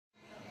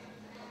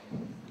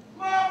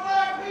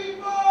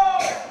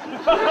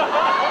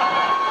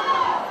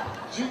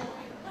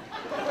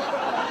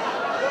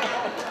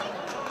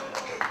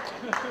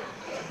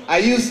I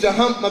used to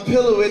hump my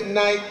pillow at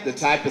night, the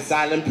type of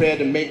silent prayer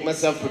to make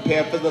myself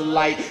prepare for the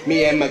light.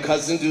 Me and my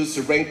cousins used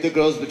to rank the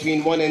girls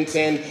between 1 and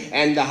 10,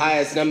 and the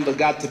highest number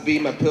got to be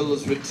my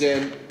pillows with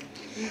 10.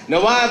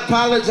 Now I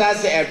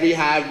apologize to every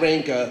high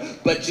ranker,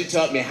 but you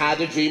taught me how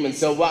to dream, and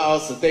so I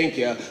also thank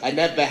you. I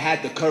never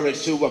had the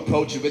courage to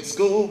approach you at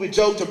school. We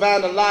joked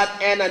around a lot,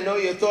 and I know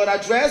you thought I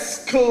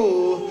dressed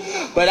cool,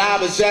 but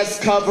I was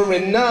just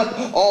covering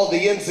up all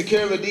the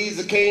insecurities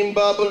that came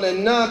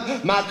bubbling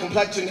up. My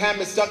complexion had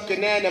me stuck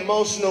in an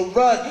emotional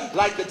rut,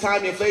 like the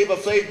time you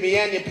flavor-flaved me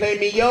and you played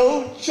me,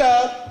 yo,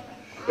 Chuck.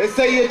 They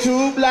say you're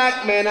too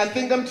black, man. I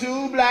think I'm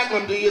too black.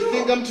 Do you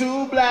think I'm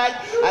too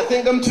black? I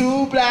think I'm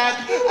too black.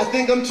 I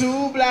think I'm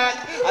too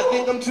black. I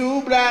think I'm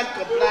too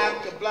black. A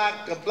black, a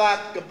black, a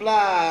black, a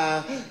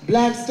blah.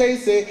 Black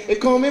Stacey, they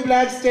call me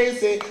Black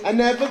Stacey. I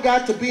never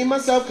got to be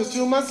myself, cause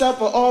to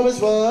myself I always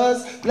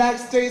was Black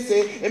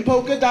Stacey. In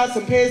polka dots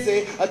and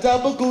paisley, a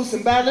double goose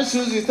and ballet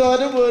shoes. You thought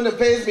it wouldn't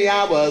faze me.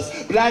 I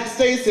was Black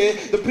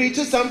Stacey, the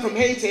preacher's son from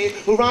Haiti,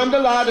 who rhymed a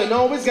lot and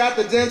always got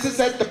the dancers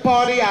at the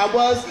party. I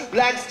was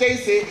Black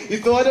Stacey. You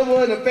thought it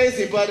wouldn't face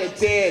me, but it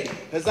did,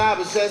 cause I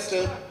was just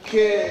a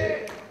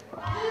kid.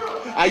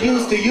 I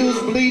used to use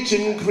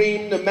bleaching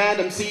cream. The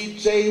Madam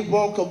C.J.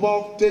 Walker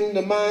walked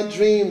into my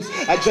dreams.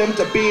 I dreamt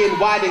of being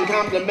white and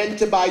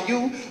complimented by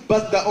you,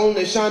 but the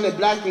only shiny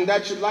black thing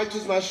that you liked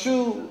was my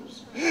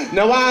shoes.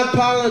 Now I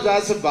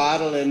apologize for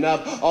bottling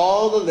up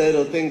all the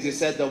little things you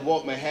said that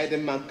warped my head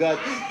and my gut,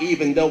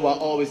 even though I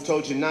always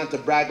told you not to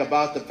brag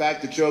about the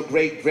fact that your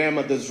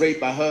great-grandmother's raped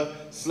by her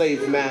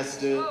slave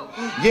master.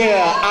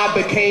 Yeah, I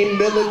became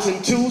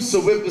militant too,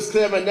 so it was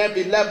clear on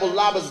every level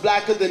I was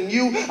blacker than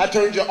you. I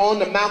turned you on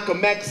to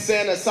Malcolm X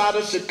and Assata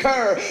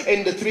Shakur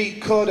in the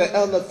 3/4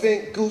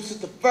 elephant goose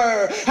with the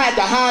fur. Had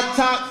the high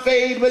top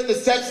fade with the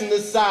sets on the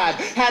side.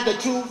 Had the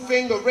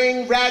 2-finger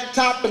ring rag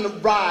top in the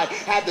ride.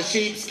 Had the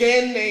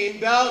sheepskin name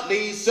belt,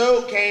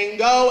 Lisa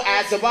Kango,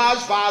 as a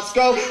wash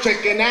Vasco,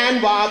 chicken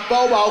and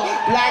waffle.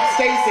 Black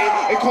Stacey,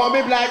 they call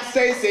me Black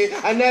Stacey.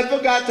 I never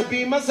got to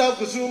be myself,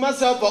 cause to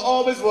myself I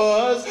always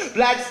was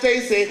Black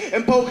Stacey.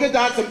 In polka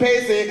dots and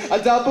paisley,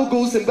 a double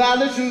goose and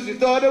ballet shoes. You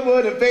thought it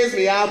wouldn't faze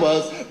me. I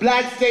was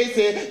Black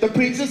Stacey, the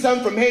preacher's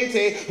son from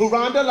Haiti, who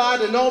rhymed a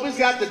lot and always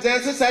got the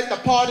dancers at the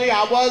party.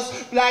 I was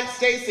Black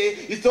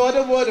Stacey. You thought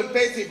it wouldn't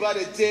face me, but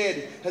it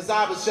did, cause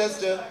I was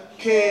just a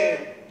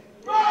kid.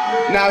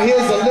 Now here's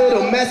a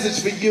little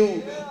message for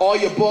you. All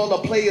your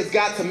baller players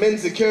got some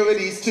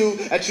insecurities too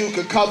that you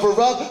could cover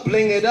up,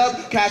 bling it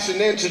up, cash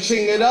an in,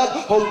 cha-ching it up.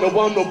 Hope no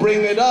one will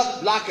bring it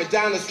up, lock it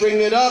down and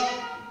string it up.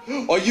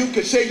 Or you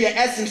could share your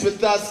essence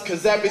with us,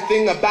 cause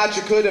everything about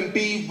you couldn't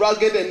be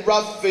rugged and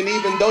rough. And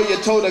even though you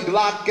told a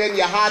Glock and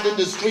you hide in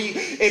the street,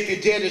 if you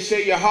dare to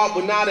share your heart,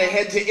 we're not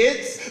ahead to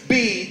its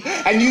beat.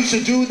 And you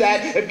should do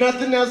that, if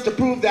nothing else, to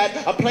prove that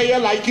a player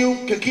like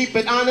you can keep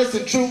it honest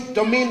and true.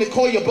 Don't mean to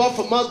call you bluff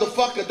a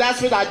motherfucker,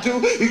 that's what I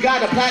do. You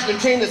got a platinum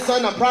chain,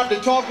 son, I'm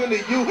probably talking to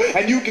you.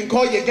 And you can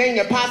call your gang,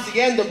 your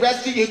posse, and the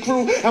rest of your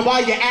crew. And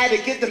while you're at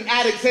it, get them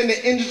addicts in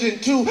the engine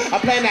too. I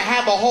plan to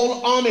have a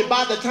whole army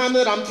by the time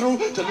that I'm through,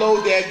 to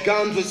load their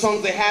guns with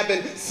songs they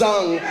haven't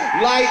sung,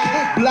 like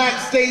Black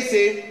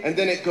Stacey. And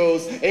then it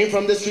goes, ain't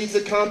from the streets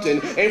of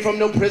Compton, ain't from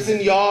no prison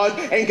yard,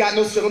 ain't got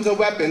no skills or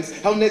weapons.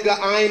 Hell nigga,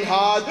 I ain't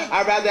hard.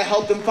 I'd rather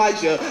help them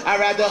fight you, I'd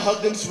rather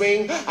hug them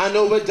swing. I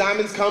know where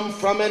diamonds come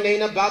from and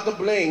ain't about the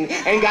bling.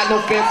 Ain't got no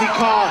fancy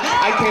car,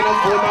 I can't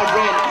afford my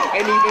rent.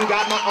 Ain't even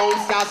got my own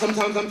style,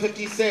 sometimes I'm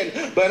 50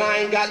 Cent. But I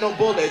ain't got no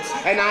bullets,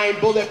 and I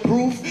ain't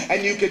bulletproof.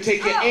 And you can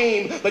take your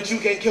aim, but you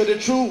can't kill the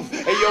truth.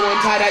 And yo,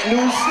 untie that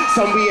noose,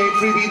 some we ain't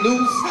free, we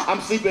loose.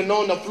 I'm sleeping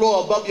on the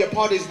floor above your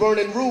party's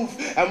burning roof.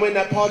 And when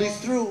that party's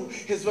through,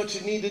 here's what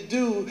you need to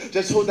do.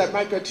 Just hold that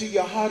mic right to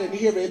your heart and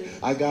hear it.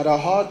 I got a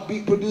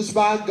heartbeat produced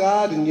by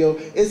God, and yo,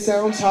 it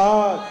sounds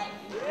hard.